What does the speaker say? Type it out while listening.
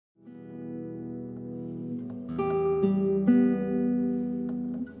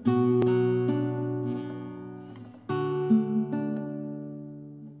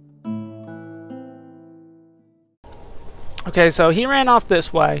Okay, so he ran off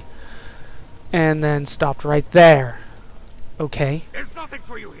this way and then stopped right there. Okay. There's nothing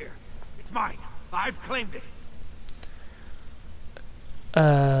for you here. It's mine. I've claimed it.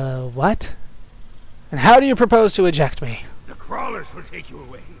 What? And how do you propose to eject me? The crawlers will take you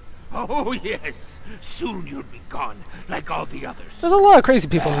away. Oh, yes. Soon you'll be gone, like all the others. There's a lot of crazy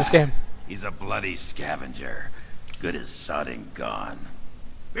people in this game. He's a bloody scavenger. Good as sodding gone.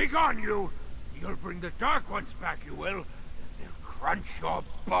 Be gone, you! You'll bring the Dark Ones back, you will. They'll crunch your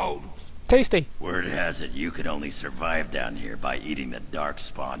bones. Tasty. Word has it you can only survive down here by eating the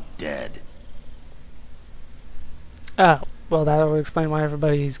Darkspawn dead. Oh, well, that would explain why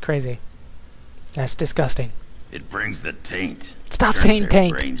everybody's crazy. That's disgusting. It brings the taint. Stop Turns saying their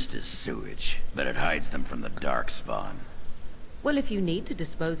taint. brains to sewage, but it hides them from the Darkspawn. Well, if you need to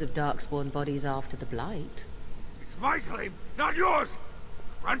dispose of Darkspawn bodies after the Blight. It's my claim, not yours!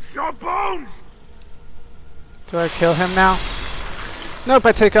 Crunch your bones! Do I kill him now? Nope,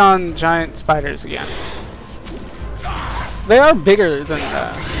 I take on giant spiders again. They are bigger than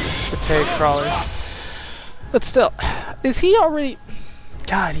the Thaig crawlers. But still, is he already...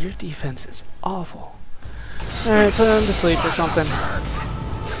 God, your defense is awful. Alright, put him to sleep or something.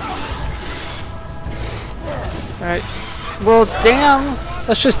 Alright. Well, damn.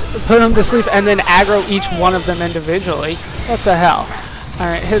 Let's just put him to sleep and then aggro each one of them individually. What the hell?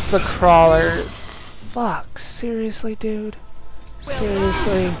 Alright, hit the crawler. Fuck. Seriously, dude?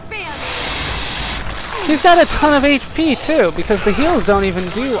 Seriously? He's got a ton of HP, too, because the heals don't even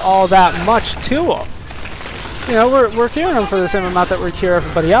do all that much to him. You know, we're curing him for the same amount that we cure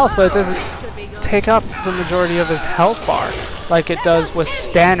everybody else, but it doesn't take up the majority of his health bar like it does with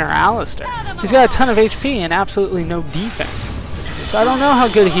Stan or Alistair. He's got a ton of HP and absolutely no defense. So I don't know how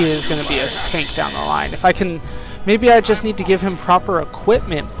good he is going to be as a tank down the line. If I can... Maybe I just need to give him proper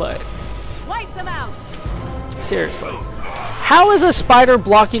equipment, but... Wipe them out. Seriously. How is a spider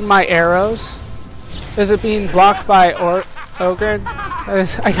blocking my arrows? Is it being blocked by Ogren?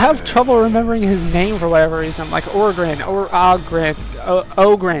 I have trouble remembering his name for whatever reason. I'm like Orgrin or Ogren.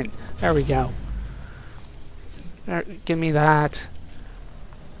 Ogren. There we go. Give me that.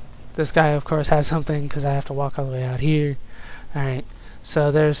 This guy, of course, has something because I have to walk all the way out here. Alright.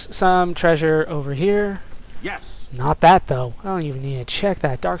 So there's some treasure over here. Yes. Not that, though. I don't even need to check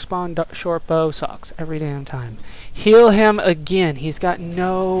that. Darkspawn short bow sucks every damn time. Heal him again. He's got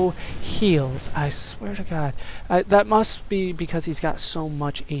no heals. I swear to God. That must be because he's got so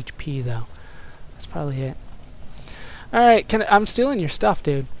much HP, though. That's probably it. Alright, I'm stealing your stuff,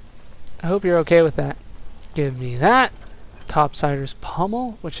 dude. I hope you're okay with that. Give me that. Topsider's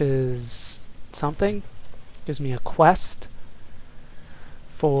Pummel, which is something. Gives me a quest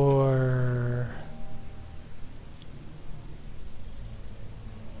for...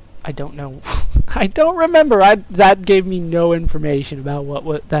 I don't know. I don't remember. That gave me no information about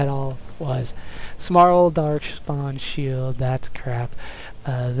what that all was. Snarl Darkspawn Shield. That's crap.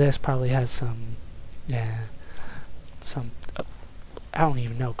 This probably has some... Yeah. Some... I don't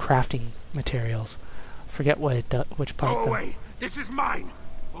even know. Crafting materials. Forget what it does. Which part. Go away. This is mine.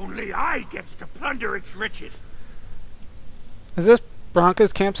 Only I gets to plunder its riches. Is this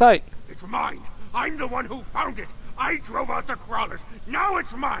Bronca's campsite? It's mine. I'm the one who found it. I drove out the crawlers. Now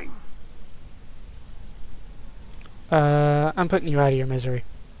it's mine. I'm putting you out of your misery.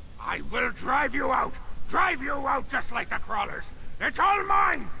 I will drive you out. Drive you out just like the crawlers. It's all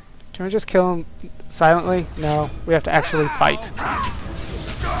mine. Can we just kill him silently? No, we have to actually fight.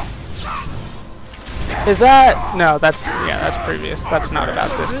 Is that... No, that's... Yeah, that's previous. That's not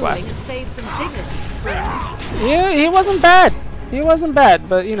about this quest. Yeah, he wasn't bad. He wasn't bad,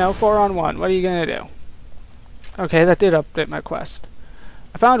 but, you know, 4-on-1. What are you gonna do? Okay, that did update my quest.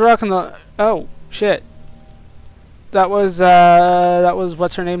 I found a rock in the... Oh, shit. That was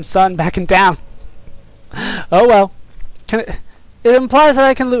what's-her-name's son backing down. Oh, well. It implies that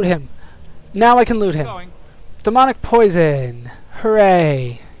I can loot him. Now I can loot him. Demonic poison.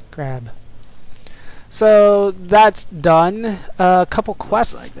 Hooray. Grab. So, that's done. A couple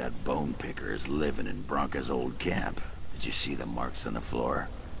quests. Looks like that bone picker is living in Bronca's old camp. Did you see the marks on the floor?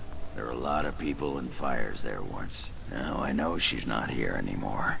 There were a lot of people and fires there once. Now I know she's not here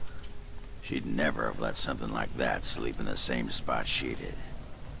anymore. She'd never have let something like that sleep in the same spot she did.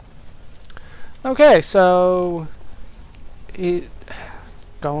 Okay, so...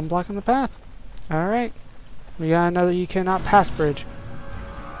 Golem blocking the path. Alright. We got another you cannot pass bridge.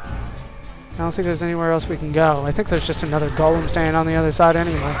 I don't think there's anywhere else we can go. I think there's just another golem standing on the other side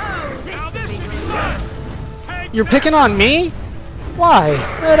anyway. You're picking on me? Why?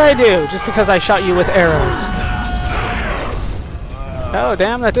 What did I do? Just because I shot you with arrows. Oh,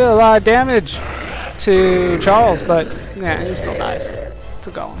 damn, that did a lot of damage to Charles, but Yeah, he still dies. It's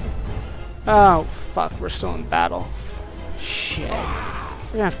a golem. Oh, fuck. We're still in battle. Shit.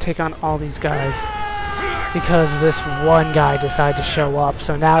 We're gonna have to take on all these guys because this one guy decided to show up.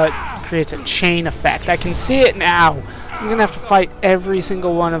 So now it creates a chain effect. I can see it now. I'm gonna have to fight every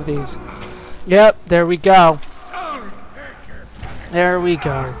single one of these. Yep, there we go. There we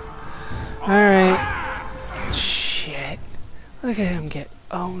go. Alright. Shit. Look at him get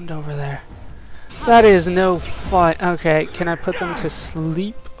owned over there. That is no fun. Okay, can I put them to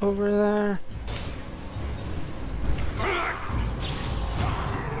sleep over there?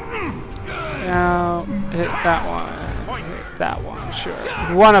 No, hit that one. Hit that one, sure.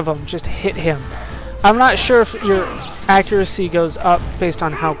 One of them, just hit him. I'm not sure if your accuracy goes up based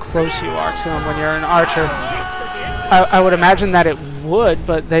on how close you are to him when you're an archer. I would imagine that it would,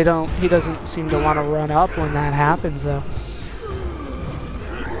 but they don't. He doesn't seem to want to run up when that happens, though.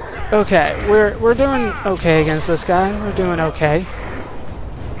 Okay, we're doing okay against this guy. We're doing okay.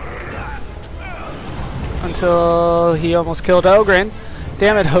 Until he almost killed Ogren.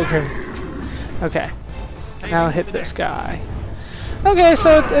 Damn it, Ogren. Okay. Now hit this guy. Okay,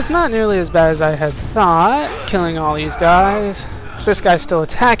 so it's not nearly as bad as I had thought, killing all these guys. This guy's still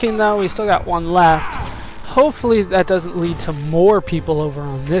attacking, though. We still got one left. Hopefully that doesn't lead to more people over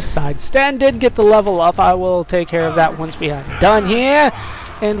on this side. Stan did get the level up. I will take care of that once we are done here.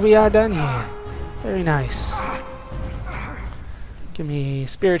 And we are done here. Very nice. Give me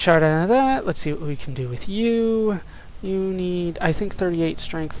Spirit Shard out of that. Let's see what we can do with you. You need, I think 38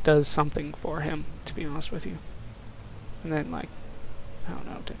 strength does something for him, to be honest with you. And then, like, I don't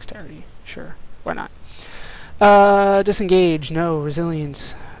know, dexterity. Sure, why not? Disengage, no.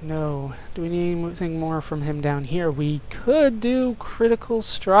 Resilience, no. Do we need anything more from him down here? We could do Critical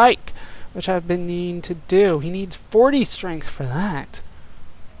Strike, which I've been needing to do. He needs 40 strength for that.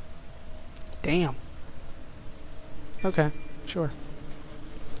 Damn. Okay, sure.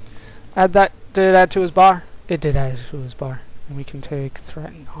 Add that. Did it add to his bar? It did add to his bar. And we can take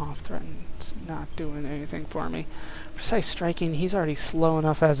Threaten off. Threaten. It's not doing anything for me. Precise Striking, he's already slow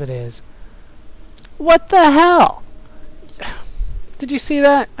enough as it is. What the hell? Did you see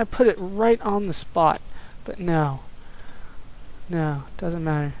that? I put it right on the spot. But no. No, doesn't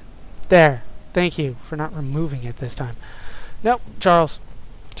matter. There. Thank you for not removing it this time. Nope, Charles.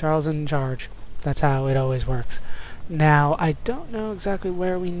 Charles in charge. That's how it always works. Now, I don't know exactly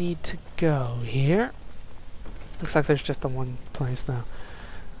where we need to go here. Looks like there's just the one place, though.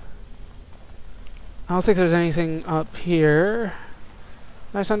 I don't think there's anything up here.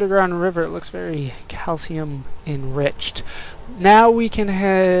 Nice underground river. It looks very calcium enriched. Now we can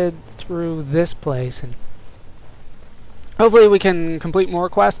head through this place, and hopefully we can complete more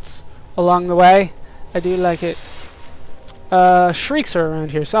quests along the way. I do like it. Shrieks are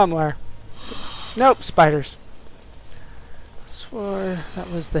around here somewhere. Nope, spiders. Swore that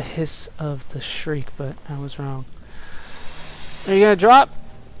was the hiss of the shriek, but I was wrong. Are you gonna drop?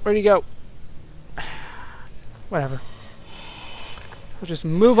 Where'd you go? Whatever. We'll just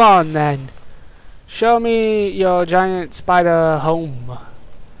move on then. Show me your giant spider home,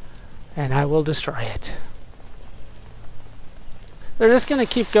 and I will destroy it. They're just gonna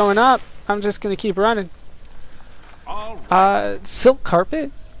keep going up. I'm just gonna keep running. Silk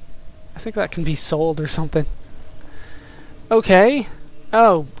carpet? I think that can be sold or something. Okay.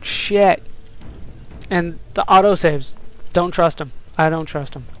 Oh, shit. And the autosaves. Don't trust them. I don't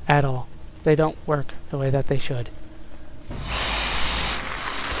trust them at all. They don't work the way that they should.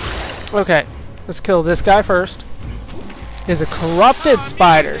 Okay. Let's kill this guy first. Is a corrupted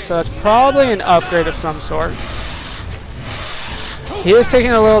spider, so that's probably an upgrade of some sort. He is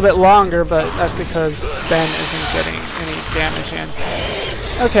taking a little bit longer, but that's because Sten isn't getting any damage in.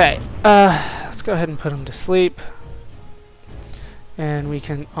 Okay, let's go ahead and put him to sleep. And we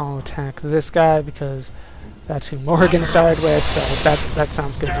can all attack this guy because that's who Morgan started with, so that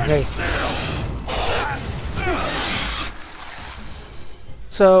sounds good to me.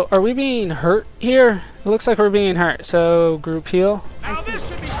 So, are we being hurt here? It looks like we're being hurt, so group heal.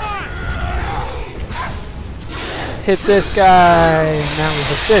 Hit this guy, now we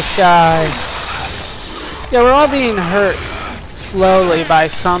hit this guy. Yeah, we're all being hurt slowly by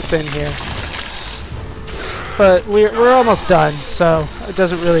something here. But we're almost done, so it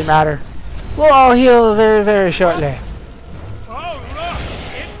doesn't really matter. We'll all heal very, very shortly.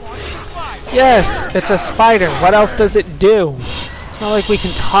 Yes, it's a spider. What else does it do? It's not like we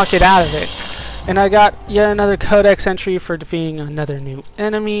can talk it out of it. And I got yet another codex entry for defeating another new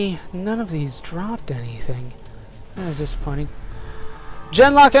enemy. None of these dropped anything. That is disappointing.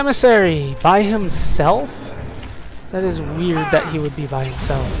 Genlock Emissary by himself? That is weird that he would be by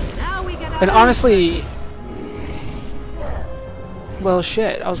himself. And honestly, Well,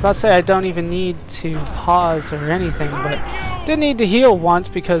 shit. I was about to say I don't even need to pause or anything, but did need to heal once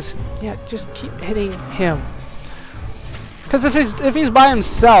because, yeah, just keep hitting him. Because if he's by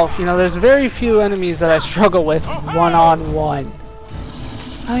himself, you know, there's very few enemies that I struggle with one-on-one.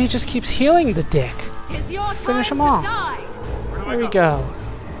 Oh, he just keeps healing the dick. Finish him off. There we go.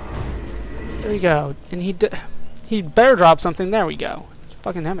 There we go. And he better drop something. There we go. It's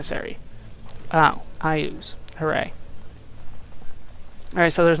fucking emissary. Oh, I use. Hooray.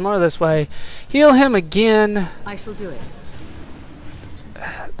 Alright, so there's more this way. Heal him again. I shall do it.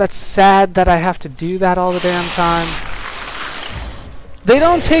 That's sad that I have to do that all the damn time. They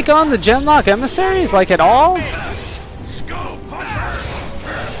don't take on the Genlock emissaries, like, at all?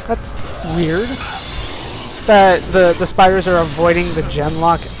 That's weird. That the spiders are avoiding the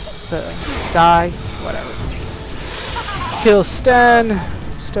Genlock die. Whatever. Heal Sten.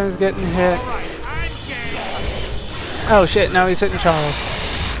 Sten's getting hit. Oh shit, no, he's hitting Charles.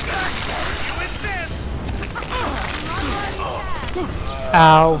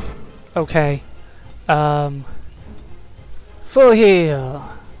 Ow. Okay. Full heal.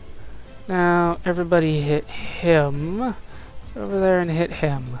 Now, everybody hit him. Over there and hit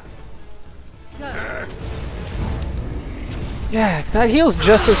him. Yeah, that heals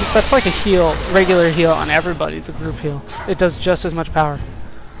just as... That's like a heal, regular heal on everybody, the group heal. It does just as much power.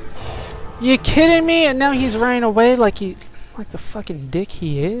 You kidding me? And now he's running away like the fucking dick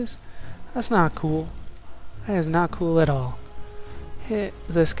he is? That's not cool. That is not cool at all. Hit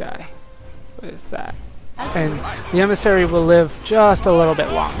this guy with that. And the emissary will live just a little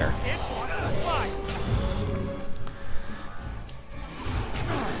bit longer.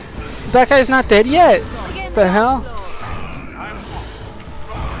 That guy's not dead yet! What the hell?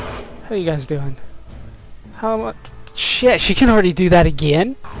 How you guys doing? How much? Shit, she can already do that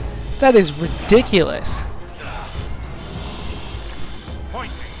again? That is ridiculous.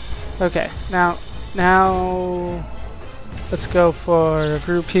 Okay, now, let's go for a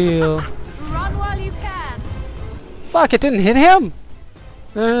group heal. Run while you can. Fuck, it didn't hit him?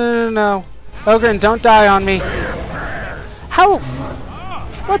 No. Ogren, don't die on me. How?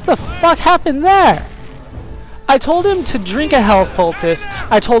 What the fuck happened there? I told him to drink a health poultice.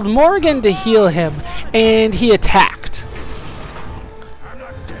 I told Morgan to heal him, and he attacked.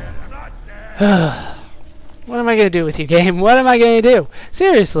 What am I gonna do with you, game? What am I gonna do?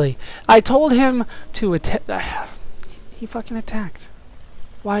 Seriously, I told him to attack. He fucking attacked.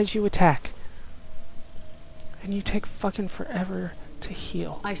 Why did you attack? And you take fucking forever to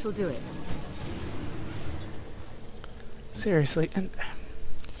heal. I shall do it. Seriously, and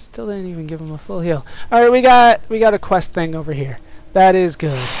still didn't even give him a full heal. All right, we got a quest thing over here. That is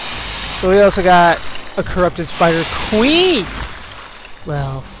good. But we also got a corrupted spider queen.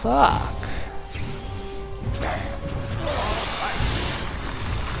 Well, fuck.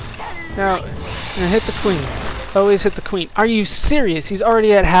 Now hit the queen. Always hit the queen. Are you serious? He's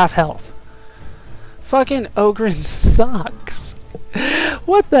already at half health. Fucking Ogren sucks.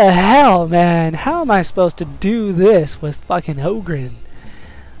 What the hell, man? How am I supposed to do this with fucking Ogren?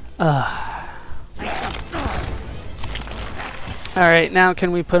 Alright, now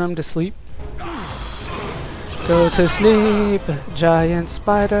can we put him to sleep? Go to sleep, giant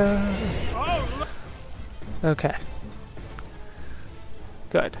spider. Okay.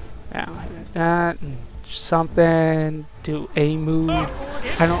 Good. Now that something, do a move.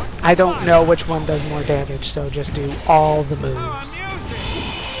 I don't know which one does more damage, so just do all the moves.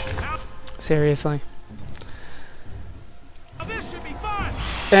 Seriously.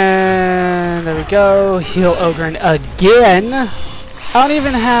 And there we go. Heal Ogren again. I don't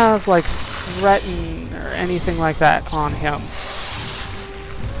even have like threaten or anything like that on him.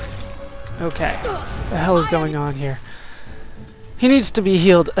 Okay. What the hell is going on here? He needs to be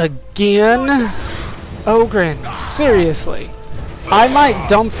healed again. Ogren, seriously. I might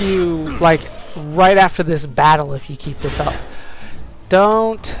dump you like right after this battle if you keep this up.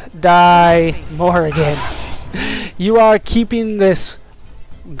 Don't die more again. You are keeping this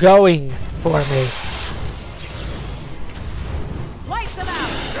going for me.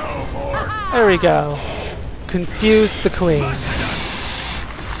 There we go. Confused the queen.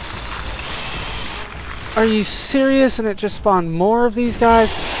 Are you serious? And it just spawned more of these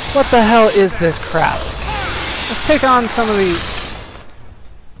guys? What the hell is this crap? Let's take on some of the...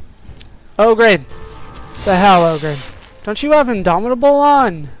 Ogren! The hell, Ogren? Don't you have Indomitable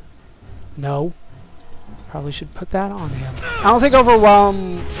on? No. Probably should put that on him. I don't think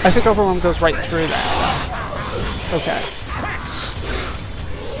Overwhelm... I think Overwhelm goes right through that. Okay.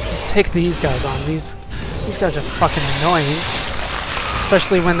 Let's take these guys on. These guys are fucking annoying.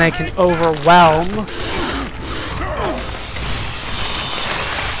 Especially when they can overwhelm.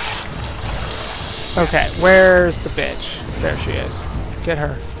 Okay, where's the bitch? There she is. Get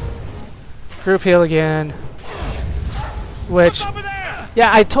her. Group heal again. Which,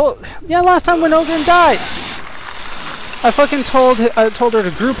 yeah, last time when Ogren died, I fucking told her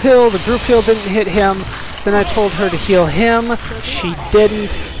to group heal. The group heal didn't hit him. Then I told her to heal him. She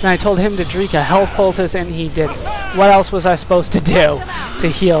didn't. Then I told him to drink a health poultice, and he didn't. What else was I supposed to do to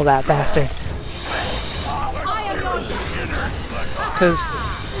heal that bastard? Because,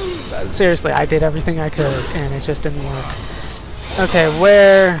 seriously, I did everything I could, and it just didn't work. Okay,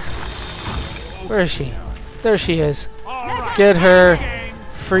 where is she? There she is. Get her.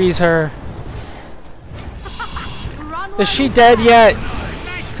 Freeze her. Is she dead yet?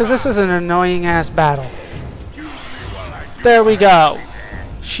 Because this is an annoying-ass battle. There we go.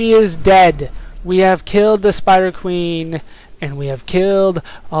 She is dead. We have killed the Spider Queen, and we have killed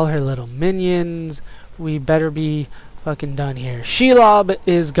all her little minions. We better be fucking done here. Shelob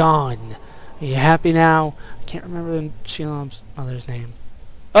is gone. Are you happy now? I can't remember Shelob's mother's name.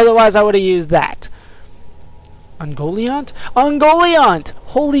 Otherwise, I would have used that. Ungoliant? Ungoliant!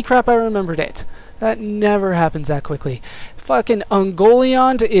 Holy crap, I remembered it. That never happens that quickly. Fucking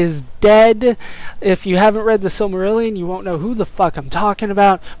Ungoliant is dead. If you haven't read the Silmarillion, you won't know who the fuck I'm talking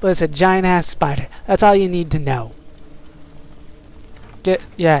about, but it's a giant-ass spider. That's all you need to know.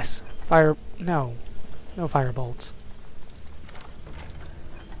 Yes. Fire... No. No fire bolts.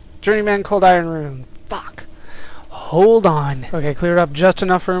 Journeyman Cold Iron Rune. Fuck. Hold on. Okay, cleared up just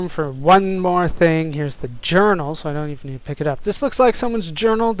enough room for one more thing. Here's the journal, so I don't even need to pick it up. This looks like someone's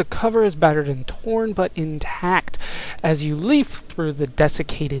journal. The cover is battered and torn, but intact. As you leaf through the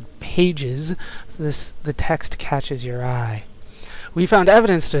desiccated pages, the text catches your eye. We found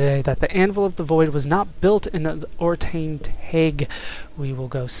evidence today that the Anvil of the Void was not built in the Ortan Thaig. We will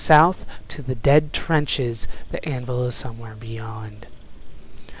go south to the dead trenches. The Anvil is somewhere beyond.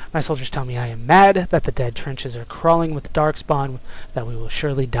 My soldiers tell me I am mad, that the dead trenches are crawling with darkspawn, that we will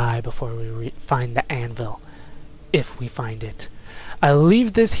surely die before we find the anvil. If we find it. I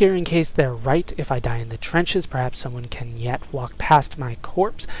leave this here in case they're right. If I die in the trenches, perhaps someone can yet walk past my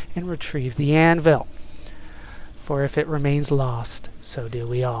corpse and retrieve the anvil. For if it remains lost, so do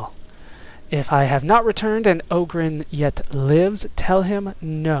we all. If I have not returned and Ogren yet lives, tell him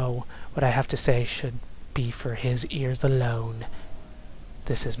no. What I have to say should be for his ears alone.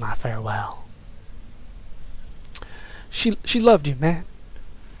 This is my farewell. She loved you, man.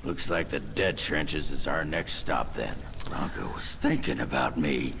 Looks like the dead trenches is our next stop then. Bronca was thinking about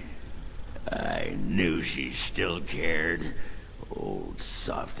me. I knew she still cared. Old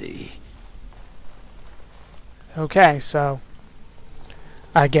softy. Okay, so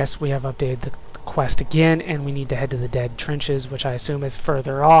I guess we have updated the quest again, and we need to head to the dead trenches, which I assume is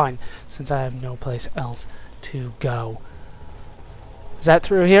further on, since I have no place else to go. Is that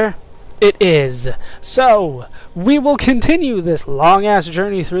through here? It is. So, we will continue this long-ass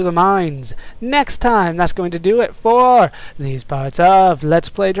journey through the mines. Next time, that's going to do it for these parts of Let's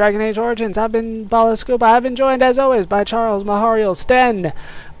Play Dragon Age Origins. I've been Ballascoop. I've been joined, as always, by Charles, Mahariel, Sten,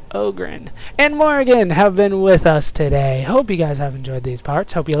 Ogren, and Morgan have been with us today. Hope you guys have enjoyed these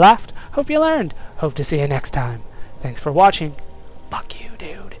parts. Hope you laughed. Hope you learned. Hope to see you next time. Thanks for watching. Fuck you,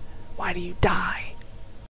 dude. Why do you die?